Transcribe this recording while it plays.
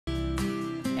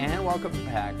And welcome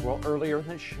back. Well, earlier in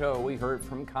the show, we heard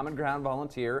from CommonGround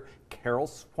volunteer Karol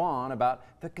Swan about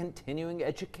the continuing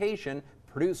education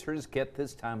producers get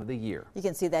this time of the year. You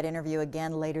can see that interview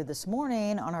again later this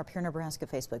morning on our Pure Nebraska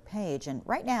Facebook page. And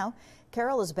right now,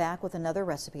 Karol is back with another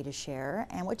recipe to share.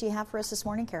 And what do you have for us this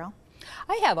morning, Karol?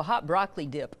 I have a hot broccoli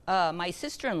dip. My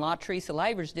sister-in-law, Teresa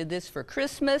Livers, did this for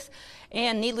Christmas,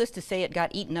 and needless to say, it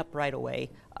got eaten up right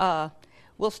away.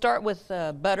 We'll start with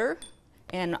butter,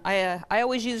 and I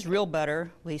always use real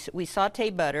butter. We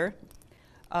saute butter.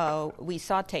 We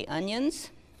saute onions,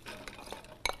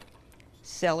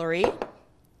 celery,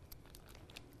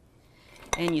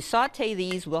 and you saute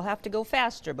these. We'll have to go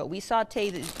faster, but we saute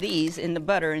these in the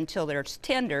butter until they're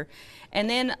tender. And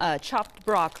then chopped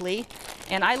broccoli.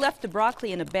 And I left the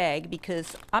broccoli in a bag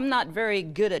because I'm not very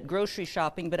good at grocery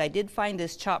shopping, but I did find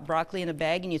this chopped broccoli in a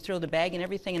bag, and you throw the bag and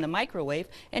everything in the microwave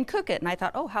and cook it. And I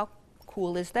thought, oh, how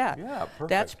cool is that? Yeah, perfect.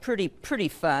 That's pretty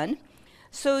fun.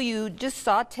 So you just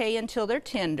saute until they're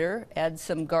tender. Add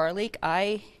some garlic.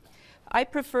 I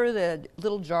prefer the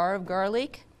little jar of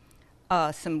garlic.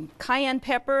 Some cayenne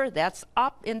pepper. That's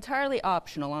entirely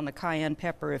optional on the cayenne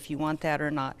pepper if you want that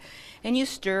or not. And you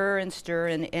stir and stir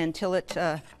until it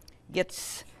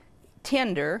gets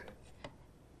tender.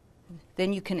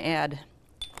 Then you can add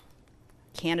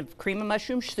a can of cream of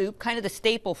mushroom soup, kind of the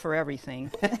staple for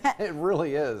everything. It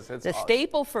really is. It's the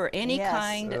staple for any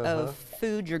kind of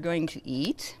food you're going to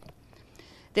eat.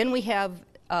 Then we have,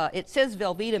 it says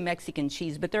Velveeta Mexican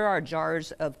cheese, but there are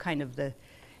jars of kind of the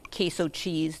queso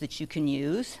cheese that you can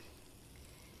use.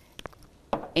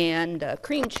 And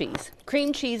cream cheese.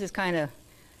 Cream cheese is kind of,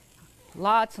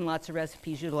 lots and lots of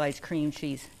recipes utilize cream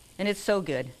cheese. And it's so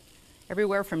good.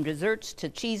 Everywhere from desserts to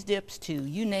cheese dips to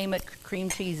you name it, cream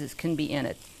cheeses can be in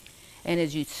it. And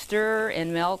as you stir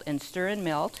and melt and stir and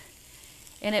melt,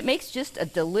 and it makes just a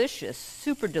delicious,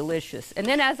 super delicious. And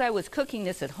then as I was cooking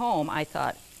this at home, I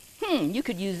thought, you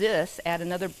could use this, add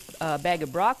another bag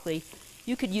of broccoli.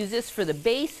 You could use this for the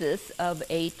basis of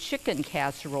a chicken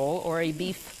casserole or a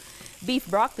beef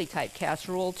broccoli type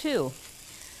casserole too,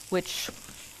 which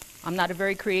I'm not a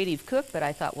very creative cook, but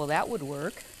I thought, well, that would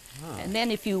work. Huh. And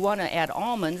then if you want to add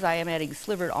almonds, I am adding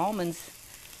slivered almonds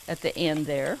at the end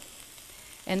there.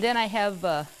 And then I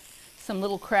have some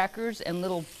little crackers and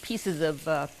little pieces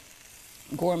of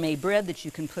gourmet bread that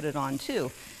you can put it on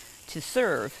too to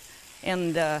serve.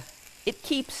 And it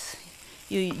keeps,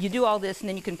 you do all this and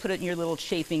then you can put it in your little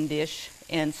chafing dish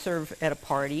and serve at a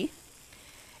party.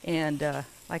 And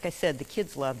like I said, the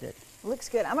kids loved it. Looks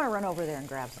good. I'm going to run over there and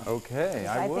grab some. Okay,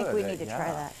 I would. think we need to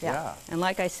try that. Yeah. And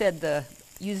like I said,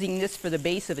 using this for the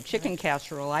base of a chicken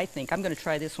casserole, I think I'm going to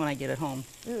try this when I get it home.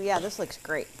 Ooh, yeah, this looks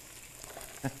great.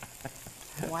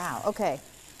 Wow. Okay.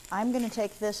 I'm going to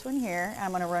take this one here.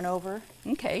 I'm going to run over.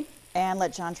 Okay. And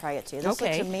let John try it too. This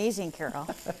looks amazing, Karol.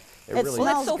 It really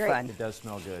smells so great. Fun. It does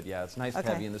smell good. Yeah, it's nice to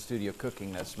have you in the studio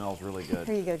cooking. That smells really good.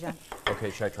 Here you go, John.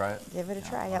 Okay, should I try it? Give it a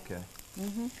try. Yep. Okay.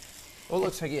 Well, it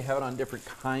looks like you have it on different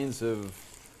kinds of,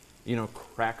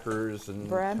 crackers and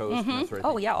bread. Toast. And that sort of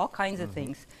Oh thing. yeah, all kinds of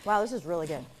things. Wow, this is really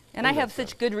good. And I have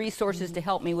such good resources to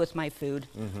help me with my food.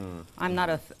 I'm not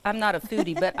a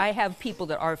foodie, but I have people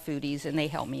that are foodies, and they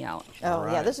help me out. Oh,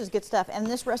 yeah, this is good stuff. And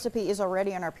this recipe is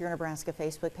already on our Pure Nebraska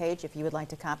Facebook page if you would like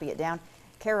to copy it down.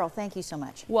 Karol, thank you so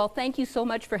much. Well, thank you so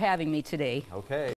much for having me today. Okay.